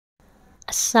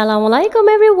Assalamualaikum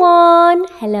everyone.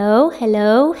 Hello.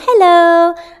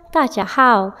 大家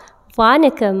好.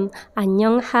 Wanakkam.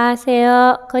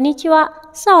 Annyeonghaseyo. Konnichiwa.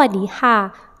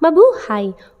 Sawadee-ha.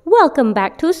 Mabuhay. Welcome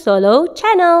back to Solo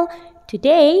channel.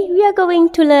 Today we are going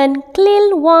to learn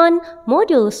CLIL 1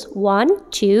 modules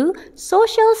 1, 2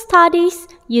 Social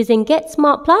Studies using Get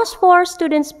Smart Plus 4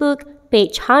 Students Book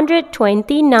page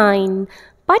 129.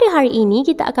 Pada hari ini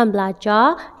kita akan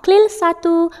belajar CLIL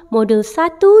 1, modul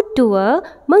 1, 2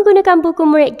 menggunakan buku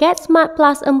murid Get Smart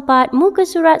Plus 4 muka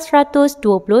surat 129.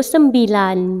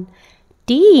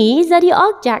 These are the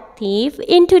objectives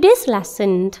in today's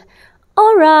lesson.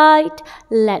 Alright,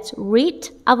 let's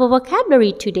read our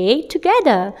vocabulary today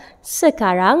together.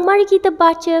 Sekarang mari kita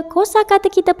baca kosakata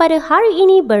kita pada hari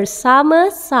ini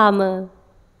bersama-sama.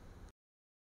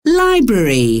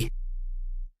 Library,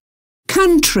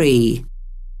 country,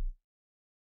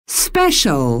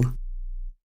 special,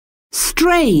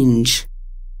 strange,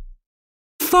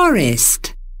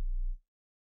 forest.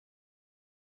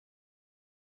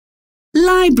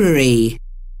 Library,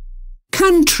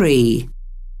 country,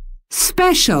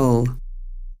 special,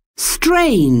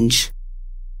 strange,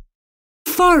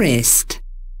 forest.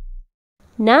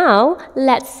 Now,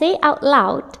 let's say out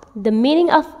loud the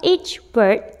meaning of each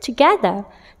word together.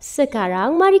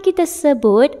 Sekarang mari kita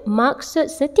sebut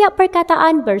maksud setiap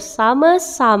perkataan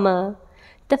bersama-sama.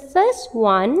 The first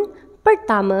one,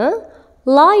 pertama,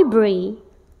 library,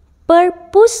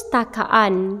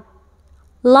 perpustakaan.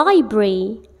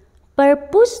 Library,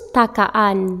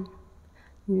 perpustakaan.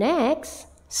 Next,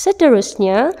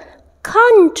 seterusnya,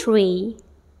 country,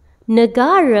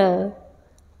 negara.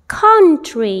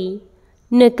 Country,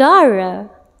 negara.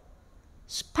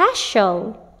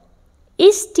 Special,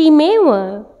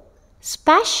 istimewa.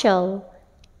 Special,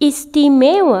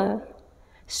 istimewa.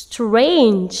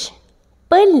 Strange,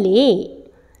 pelik.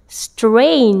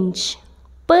 Strange,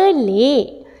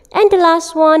 pelik. And the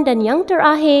last one dan yang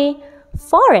terakhir,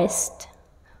 forest,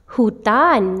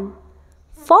 hutan.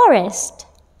 Forest,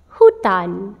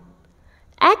 hutan.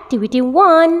 Activity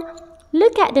 1.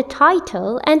 Look at the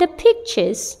title and the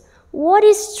pictures. What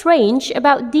is strange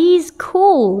about these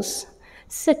schools?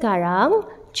 Sekarang,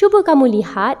 cuba kamu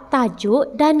lihat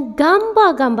tajuk dan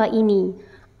gambar-gambar ini.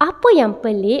 Apa yang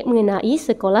pelik mengenai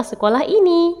sekolah-sekolah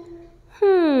ini?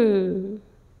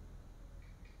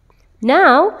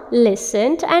 Now,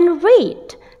 listen and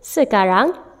read.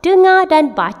 Sekarang, dengar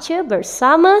dan baca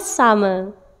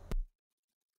bersama-sama.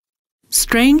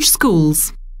 Strange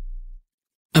schools.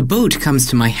 A boat comes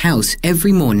to my house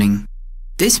every morning.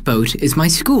 This boat is my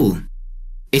school.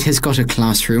 It has got a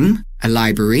classroom, a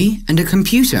library, and a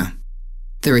computer.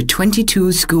 There are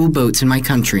 22 school boats in my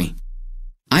country.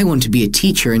 I want to be a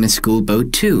teacher in a school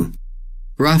boat too.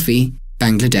 Rafi,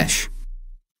 Bangladesh.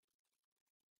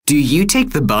 Do you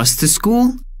take the bus to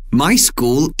school? My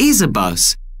school is a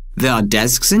bus. There are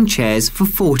desks and chairs for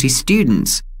 40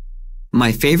 students.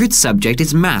 My favorite subject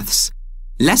is maths.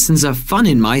 Lessons are fun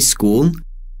in my school.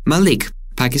 Malik,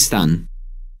 Pakistan.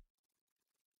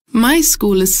 My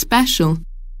school is special.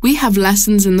 We have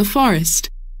lessons in the forest.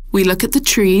 We look at the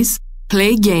trees,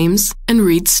 play games, and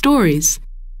read stories.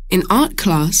 In art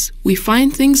class, we find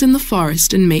things in the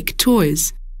forest and make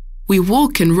toys. We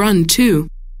walk and run too.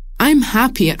 I'm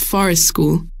happy at forest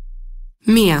school.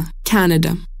 Mia,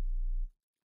 Canada.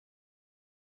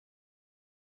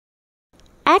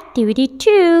 Activity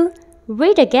 2.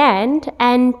 Read again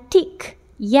and tick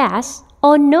yes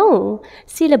or no.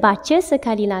 Sila baca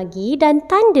sekali lagi dan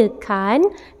tandakan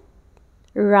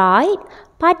right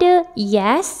pada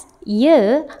yes,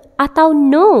 ya atau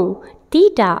no,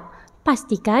 tidak.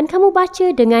 Pastikan kamu baca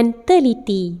dengan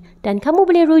teliti dan kamu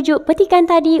boleh rujuk petikan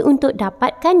tadi untuk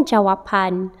dapatkan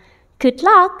jawapan. Good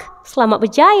luck! Selamat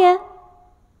berjaya!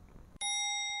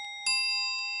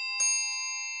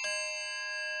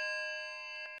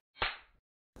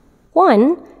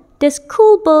 One, the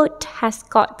school boat has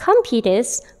got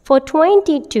computers for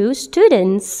 22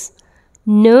 students.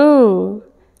 No.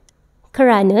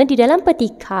 Kerana di dalam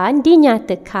petikan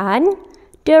dinyatakan,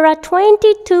 there are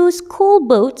 22 school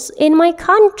boats in my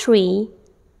country.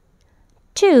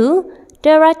 2.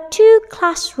 There are 2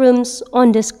 classrooms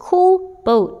on the school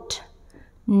boat.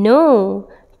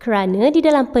 No. Kerana di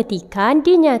dalam petikan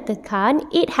dinyatakan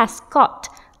it has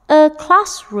got a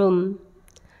classroom.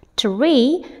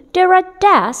 3. There are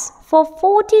desks for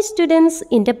 40 students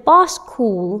in the bus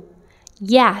school.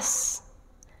 Yes.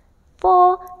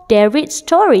 4. They read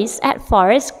stories at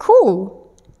forest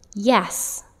school.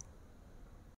 Yes.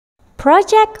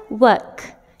 Project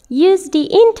work. Use the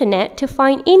internet to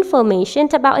find information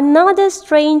about another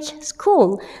strange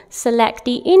school. Select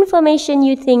the information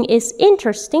you think is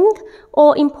interesting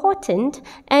or important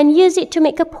and use it to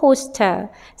make a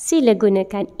poster. Sila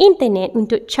gunakan internet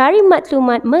untuk cari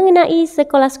maklumat mengenai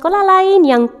sekolah-sekolah lain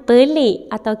yang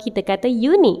pelik atau kita kata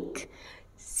unik.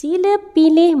 Sila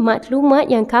pilih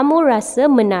maklumat yang kamu rasa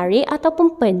menarik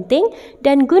ataupun penting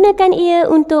dan gunakan ia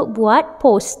untuk buat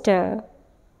poster.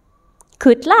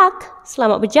 Good luck!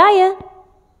 Selamat berjaya!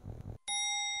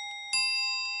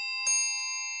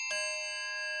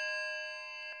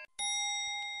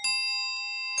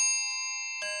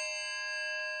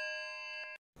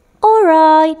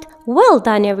 Alright, well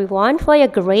done everyone for your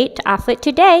great effort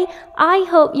today. I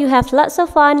hope you have lots of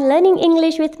fun learning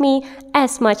English with me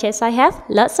as much as I have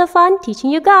lots of fun teaching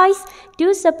you guys.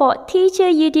 Do support Teacher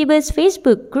YouTubers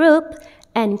Facebook group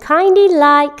and kindly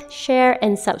like, share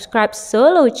and subscribe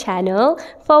solo channel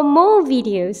for more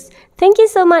videos. Thank you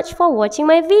so much for watching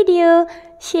my video.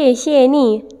 谢谢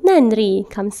你, Nandri,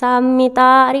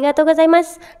 kamsahamnida, arigatou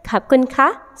gozaimasu, kapkun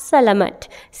ka,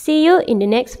 selamat. See you in the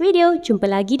next video. Jumpa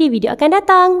lagi di video akan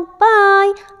datang.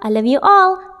 Bye. I love you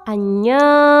all.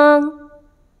 Annyeong.